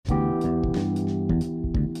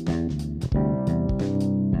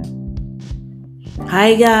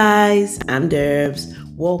Hi guys, I'm Derbs.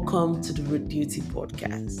 Welcome to the Root Duty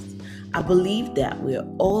Podcast. I believe that we're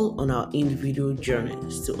all on our individual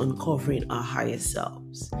journeys to uncovering our higher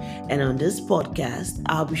selves. And on this podcast,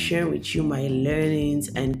 I'll be sharing with you my learnings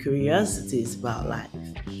and curiosities about life.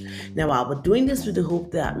 Now, I'll be doing this with the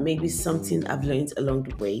hope that maybe something I've learned along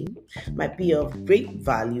the way might be of great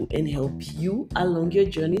value and help you along your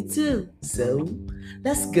journey too. So,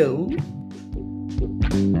 let's go.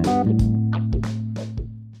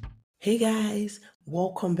 Hey guys,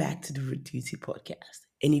 welcome back to the Root Duty Podcast.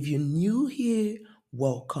 And if you're new here,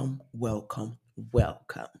 welcome.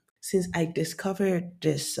 Since I discovered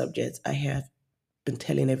this subject, I have been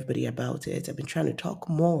telling everybody about it. I've been trying to talk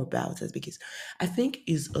more about it because I think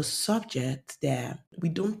it's a subject that we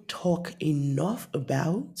don't talk enough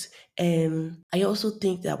about. And I also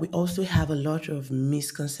think that we also have a lot of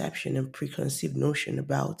misconception and preconceived notion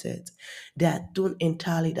about it that don't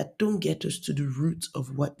get us to the root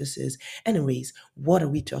of what this is. Anyways, what are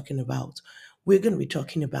we talking about? We're going to be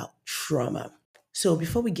talking about trauma. So,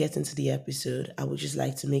 before we get into the episode, I would just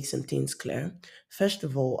like to make some things clear. First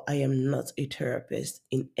of all, I am not a therapist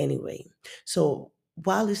in any way. So,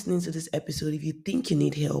 while listening to this episode, if you think you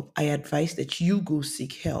need help, I advise that you go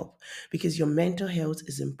seek help because your mental health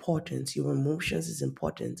is important, your emotions is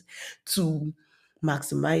important to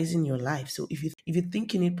maximizing your life. So if you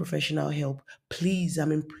think you need professional help, please,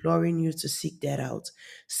 I'm imploring you to seek that out.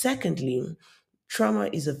 Secondly, trauma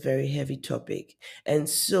is a very heavy topic. And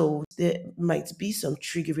so there might be some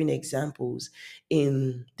triggering examples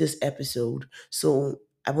in this episode. So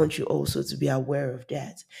I want you also to be aware of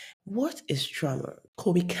that. What is trauma?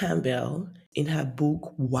 Kobe Campbell, in her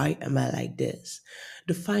book, Why Am I Like This,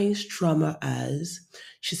 defines trauma as,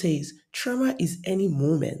 she says, trauma is any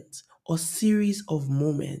moment or series of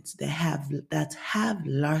moments that have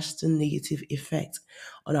lasting negative effects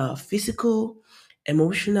on our physical,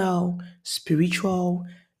 emotional, spiritual,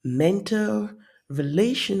 mental,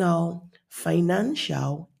 relational,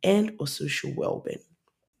 financial, and or social well-being.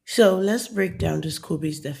 So let's break down this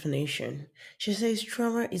Kobe's definition. She says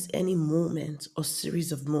trauma is any moment or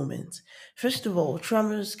series of moments. First of all,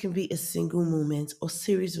 traumas can be a single moment or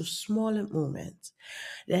series of smaller moments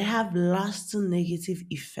that have lasting negative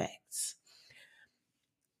effects.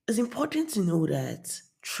 It's important to know that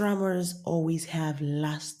traumas always have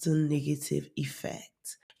lasting negative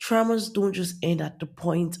effects. Traumas don't just end at the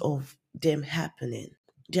point of them happening.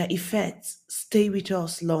 Their effects stay with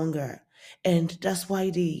us longer, and that's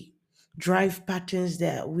why they drive patterns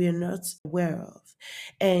that we're not aware of.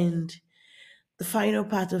 And the final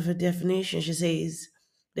part of her definition, she says,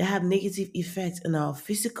 they have negative effects on our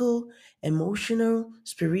physical, emotional,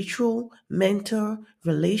 spiritual, mental,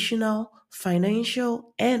 relational,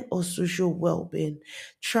 financial, and or social well-being.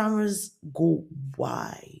 Traumas go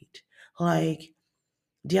wide. Like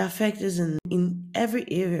the effect is in every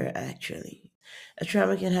area actually. A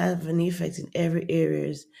trauma can have an effect in every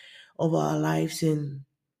areas of our lives and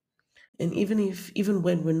even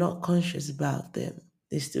when we're not conscious about them,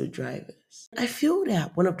 they still drive us. I feel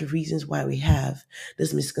that one of the reasons why we have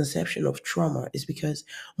this misconception of trauma is because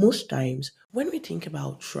most times when we think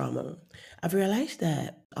about trauma, I've realized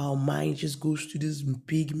that our mind just goes to this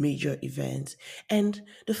big major event. And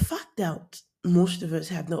the fact that most of us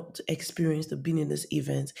have not experienced or been in this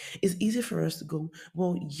event, it's easy for us to go,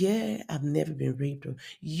 well, yeah, I've never been raped, or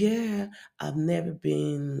yeah, I've never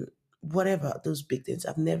been whatever those big things.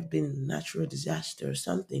 I've never been in a natural disaster or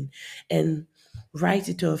something, and write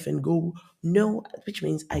it off and go, no, which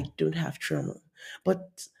means I don't have trauma.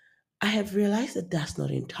 But I have realized that that's not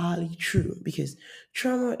entirely true because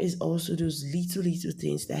trauma is also those little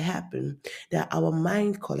things that happen that our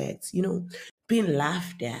mind collects, being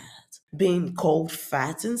laughed at, being called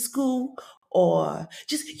fat in school, or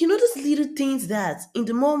just, those little things that in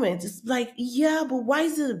the moment it's like, yeah, but why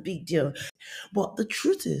is it a big deal? But the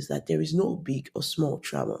truth is that there is no big or small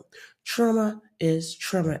trauma. Trauma is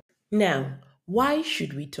trauma. Now, why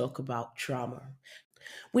should we talk about trauma?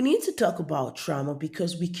 We need to talk about trauma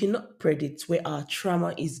because we cannot predict where our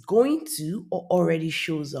trauma is going to or already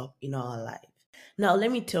shows up in our life. Now,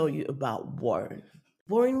 let me tell you about Warren.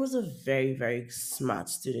 Warren was a very, very smart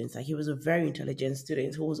student. Like he was a very intelligent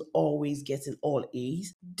student who was always getting all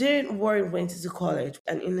A's. Then Warren went into college,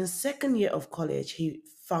 and in his second year of college, he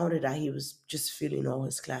found out that he was just failing all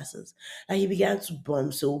his classes. And he began to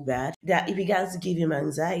bum so bad that it began to give him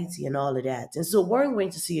anxiety and all of that. And so Warren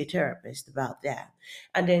went to see a therapist about that.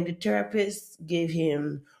 And then the therapist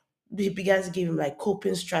he began to give him like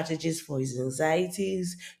coping strategies for his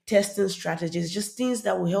anxieties, testing strategies, just things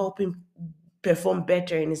that will help him perform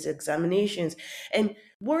better in his examinations. And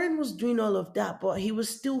Warren was doing all of that, but he was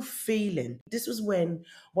still failing. This was when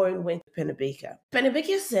Warren went to Pennebaker.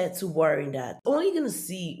 Pennebaker said to Warren that only going to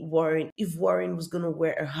see Warren if Warren was going to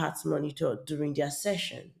wear a heart monitor during their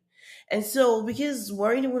session. And so, because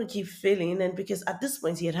Warren didn't want to keep failing, and because at this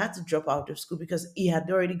point he had to drop out of school because he had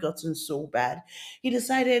already gotten so bad, he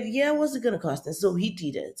decided, yeah, what's it going to cost? And so he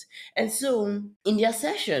did it. And so, in their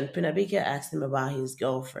session, Pennebaker asked him about his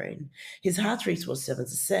girlfriend. His heart rate was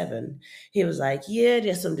 77. He was like, yeah,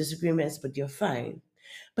 there's some disagreements, but you're fine.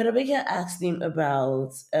 Pennebaker asked him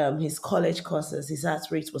about his college courses. His heart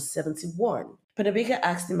rate was 71. Pennebaker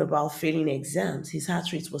asked him about failing exams. His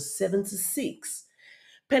heart rate was 76.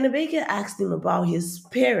 Pennebaker asked him about his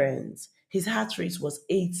parents. His heart rate was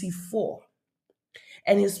 84.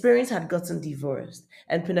 And his parents had gotten divorced.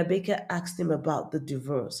 And Pennebaker asked him about the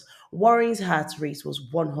divorce. Warren's heart rate was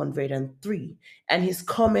 103. And his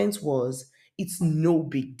comment was, it's no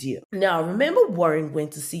big deal. Now, remember Warren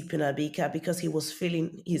went to see Pennebaker because he was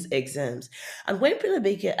failing his exams. And when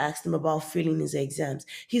Pennebaker asked him about failing his exams,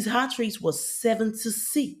 his heart rate was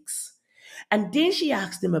 76. And then she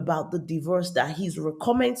asked him about the divorce that his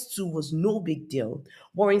comments to was no big deal.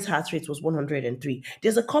 Warren's heart rate was 103.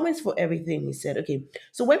 There's a comment for everything, he said. Okay,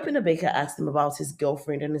 so when Pennebaker asked him about his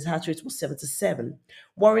girlfriend and his heart rate was 77,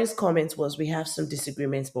 Warren's comment was, we have some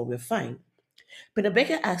disagreements, but we're fine.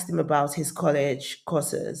 Pennebaker asked him about his college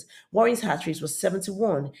courses. Warren's heart rate was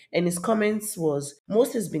 71, and his comments was,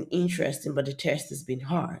 most has been interesting, but the test has been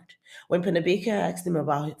hard. When Pennebaker asked him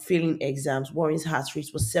about failing exams, Warren's heart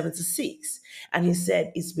rate was 76, and he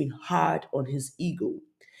said it's been hard on his ego.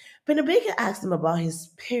 Pennebaker asked him about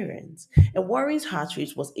his parents, and Warren's heart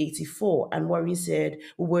rate was 84, and Warren said,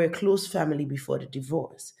 we were a close family before the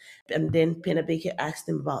divorce. And then Pennebaker asked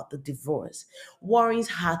him about the divorce. Warren's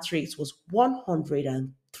heart rate was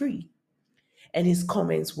 103, and his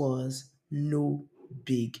comments was, no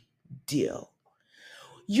big deal.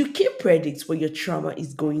 You can predict where your trauma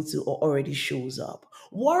is going to or already shows up.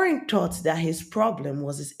 Warren thought that his problem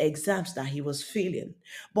was his exams that he was failing.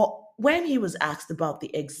 But when he was asked about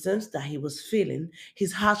the exams that he was failing,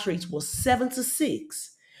 his heart rate was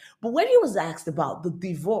 76. But when he was asked about the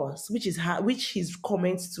divorce, which his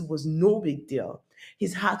comments to was no big deal,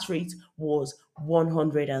 his heart rate was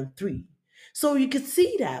 103. So you could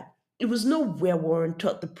see that it was not where Warren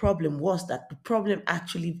thought the problem was that the problem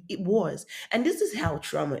actually it was. And this is how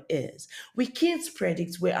trauma is. We can't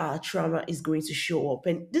predict where our trauma is going to show up.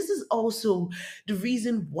 And this is also the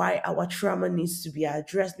reason why our trauma needs to be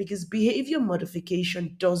addressed because behavior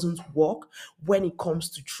modification doesn't work when it comes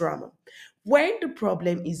to trauma. When the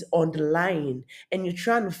problem is underlying and you're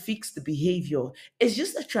trying to fix the behavior, it's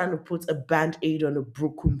just like trying to put a band aid on a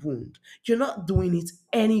broken wound. You're not doing it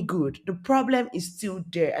any good. The problem is still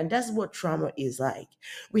there, and that's what trauma is like.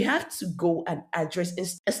 We have to go and address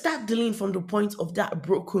and start dealing from the point of that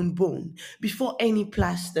broken bone before any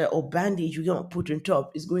plaster or bandage you're going to put on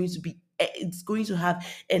top is going to be it's going to have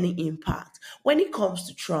any impact. When it comes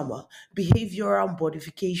to trauma, behavioral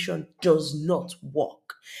modification does not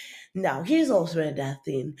work. Now, here's also another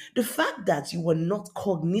thing. The fact that you were not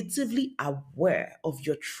cognitively aware of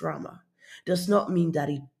your trauma does not mean that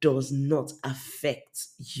it does not affect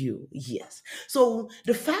you. Yes. So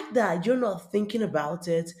the fact that you're not thinking about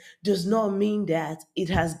it does not mean that it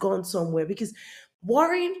has gone somewhere because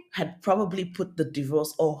Warren had probably put the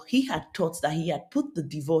divorce, or he had thought that he had put the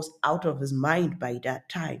divorce out of his mind by that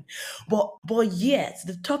time. But yet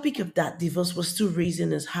the topic of that divorce was still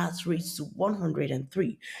raising his heart rate to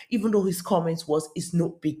 103, even though his comments was it's no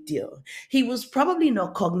big deal. He was probably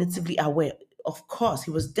not cognitively aware. Of course,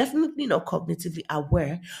 he was definitely not cognitively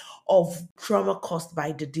aware of trauma caused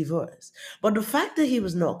by the divorce. But the fact that he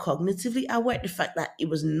was not cognitively aware, the fact that it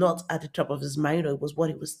was not at the top of his mind or it was what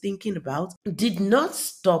he was thinking about, did not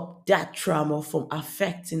stop that trauma from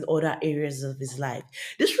affecting other areas of his life.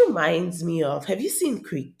 This reminds me of, have you seen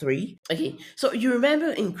Creed 3? Okay, so you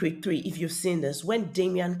remember in Creed 3, if you've seen this, when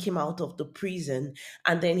Damien came out of the prison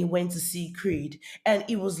and then he went to see Creed, and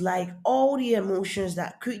it was like all the emotions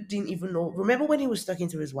that Creed didn't even know. Remember when he was talking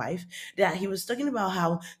to his wife, that he was talking about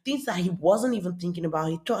how things that he wasn't even thinking about,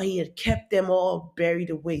 he thought he had kept them all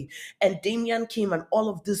buried away. And Damien came and all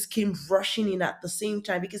of this came rushing in at the same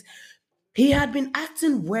time because he had been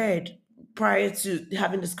acting weird prior to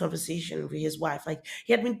having this conversation with his wife. Like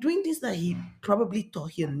he had been doing things that he probably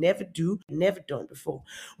thought he'll never do, never done before.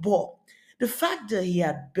 But The fact that he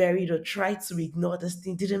had buried or tried to ignore this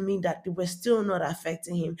thing didn't mean that they were still not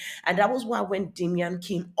affecting him. And that was why when Damien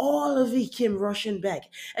came, all of it came rushing back.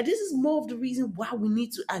 And this is more of the reason why we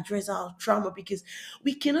need to address our trauma, because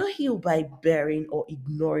we cannot heal by burying or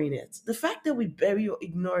ignoring it. The fact that we bury or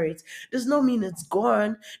ignore it does not mean it's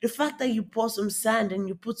gone. The fact that you pour some sand and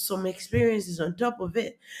you put some experiences on top of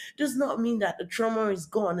it does not mean that the trauma is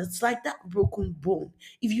gone. It's like that broken bone.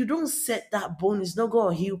 If you don't set that bone, it's not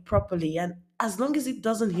going to heal properly. And as long as it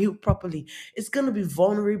doesn't heal properly, it's going to be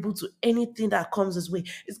vulnerable to anything that comes its way.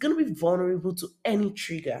 It's going to be vulnerable to any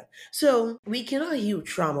trigger. So we cannot heal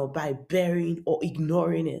trauma by burying or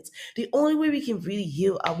ignoring it. The only way we can really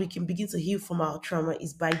heal or we can begin to heal from our trauma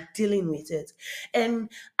is by dealing with it.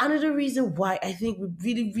 And another reason why I think we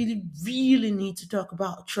really, really, really need to talk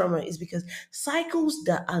about trauma is because cycles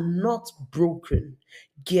that are not broken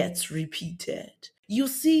get repeated. You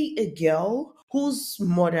see a girl whose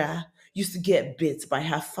mother used to get beat by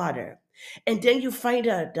her father, and then you find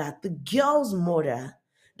out that the girl's mother,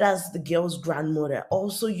 that's the girl's grandmother,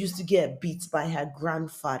 also used to get beat by her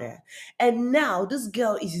grandfather. And now this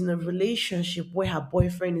girl is in a relationship where her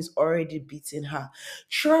boyfriend is already beating her.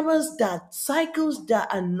 Traumas that cycles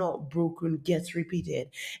that are not broken get repeated.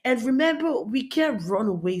 And remember, we can't run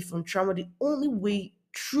away from trauma. The only way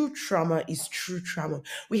true trauma is true trauma.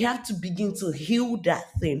 We have to begin to heal that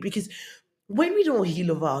thing, because when we don't heal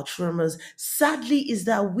of our traumas, sadly, is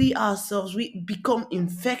that we ourselves we become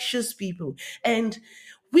infectious people, and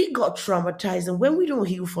we got traumatized. And when we don't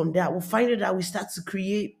heal from that, we'll find out that we start to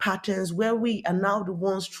create patterns where we are now the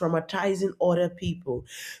ones traumatizing other people.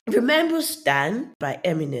 Remember Stan by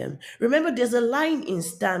Eminem? Remember there's a line in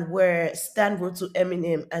Stan where Stan wrote to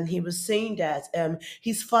Eminem and he was saying that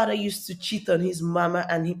his father used to cheat on his mama,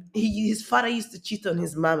 and his father used to cheat on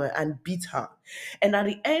his mama and beat her. And at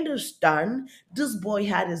the end of Stan, this boy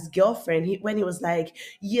had his girlfriend. When he was like,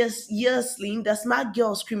 "Yes, yes, Slim, that's my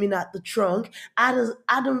girl screaming at the trunk."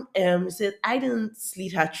 Adam said, "I didn't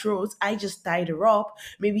slit her throat. I just tied her up.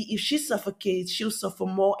 Maybe if she suffocates, she'll suffer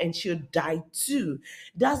more and she'll die too."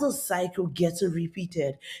 That's a cycle getting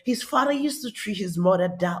repeated. His father used to treat his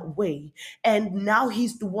mother that way, and now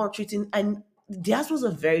he's the one treating. And that was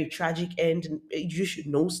a very tragic end. And you should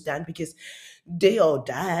know, Stan, because they all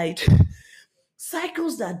died.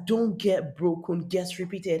 Cycles that don't get broken gets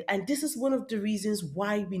repeated, and this is one of the reasons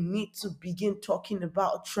why we need to begin talking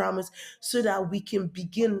about traumas, so that we can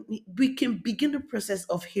begin the process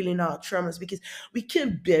of healing our traumas, because we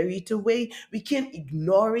can't bury it away, we can't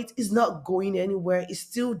ignore it. It's not going anywhere, it's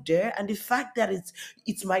still there. And the fact that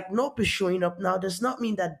it might not be showing up now does not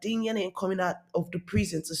mean that Damien ain't coming out of the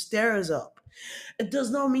prison to stir us up. It does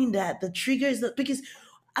not mean that the trigger is not, because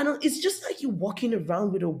I don't. It's just like you walking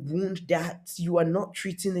around with a wound that you are not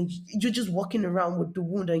treating, and you're just walking around with the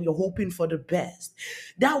wound and you're hoping for the best.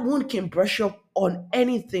 That wound can brush up on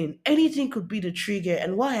anything. Anything could be the trigger,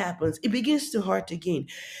 and what happens? It begins to hurt again.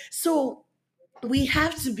 So we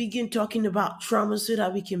have to begin talking about trauma so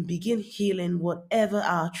that we can begin healing whatever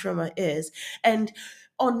our trauma is. And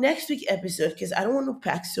on next week episode, because I don't want to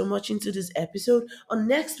pack so much into this episode, on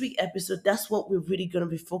next week episode, that's what we're really going to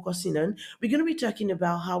be focusing on. We're going to be talking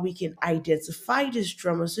about how we can identify this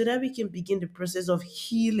trauma so that we can begin the process of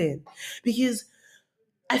healing. Because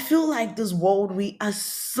I feel like this world, we are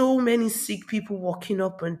so many sick people walking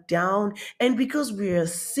up and down. And because we are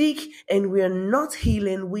sick and we are not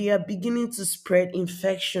healing, we are beginning to spread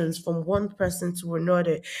infections from one person to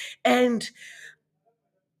another. And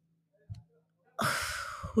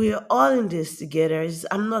we are all in this together.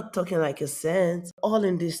 I'm not talking like a sense, all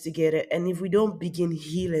in this together. And if we don't begin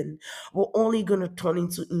healing, we're only going to turn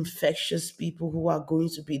into infectious people who are going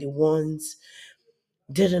to be the ones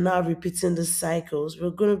that are now repeating the cycles. We're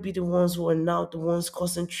going to be the ones who are now the ones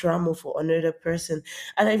causing trauma for another person.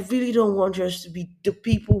 And I really don't want us to be the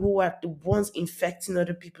people who are the ones infecting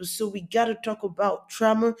other people. So we got to talk about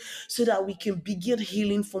trauma so that we can begin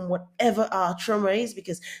healing from whatever our trauma is,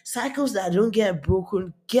 because cycles that don't get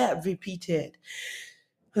broken get repeated.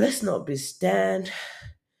 Let's not be stand.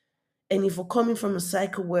 And if we're coming from a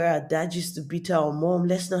cycle where our dad used to beat our mom,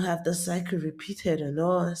 let's not have the cycle repeated on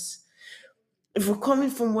us. If we're coming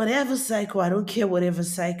from whatever cycle, I don't care whatever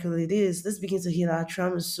cycle it is, let's begin to heal our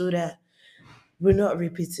traumas so that we're not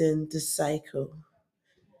repeating the cycle.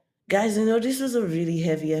 Guys, this was a really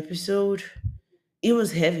heavy episode. It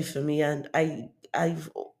was heavy for me, and I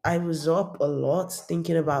was up a lot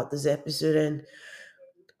thinking about this episode and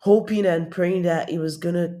hoping and praying that it was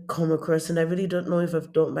gonna come across. And I really don't know if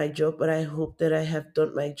I've done my job, but I hope that I have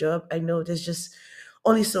done my job. I know there's just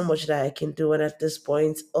only so much that I can do, and at this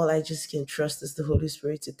point, all I just can trust is the Holy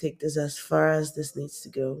Spirit to take this as far as this needs to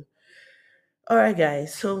go. All right,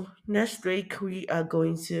 guys. So next week we are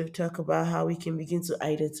going to talk about how we can begin to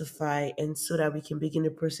identify and so that we can begin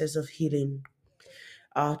the process of healing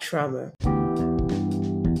our trauma.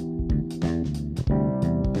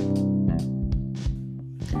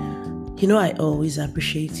 You know, I always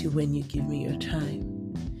appreciate you when you give me your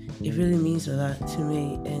time. It really means a lot to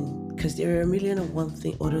me, and because there are a million and one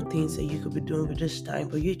thing, other things that you could be doing with this time,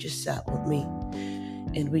 but you just sat with me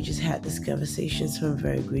and we just had this conversation. So I'm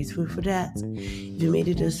very grateful for that. If you made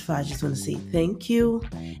it this far, I just want to say thank you.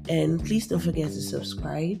 And please don't forget to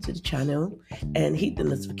subscribe to the channel and hit the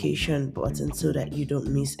notification button so that you don't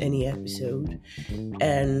miss any episode.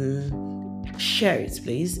 And share it,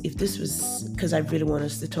 please. If this was because I really want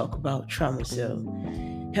us to talk about trauma, so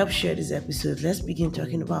help share this episode. Let's begin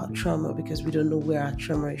talking about trauma because we don't know where our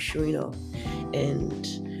trauma is showing up.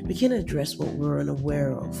 And we can address what we're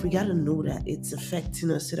unaware of. We got to know that it's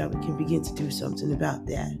affecting us so that we can begin to do something about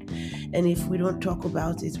that. And if we don't talk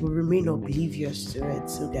about it, we'll remain oblivious to it.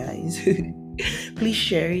 So, guys, please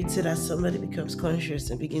share it so that somebody becomes conscious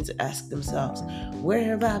and begins to ask themselves, where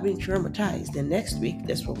have I been traumatized? And next week,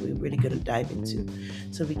 that's what we're really going to dive into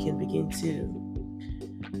so we can begin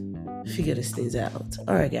to figure these things out.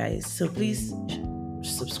 All right, guys. So please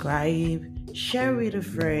subscribe, share with a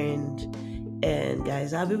friend, and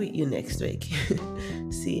guys, I'll be with you next week.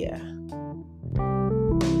 See ya.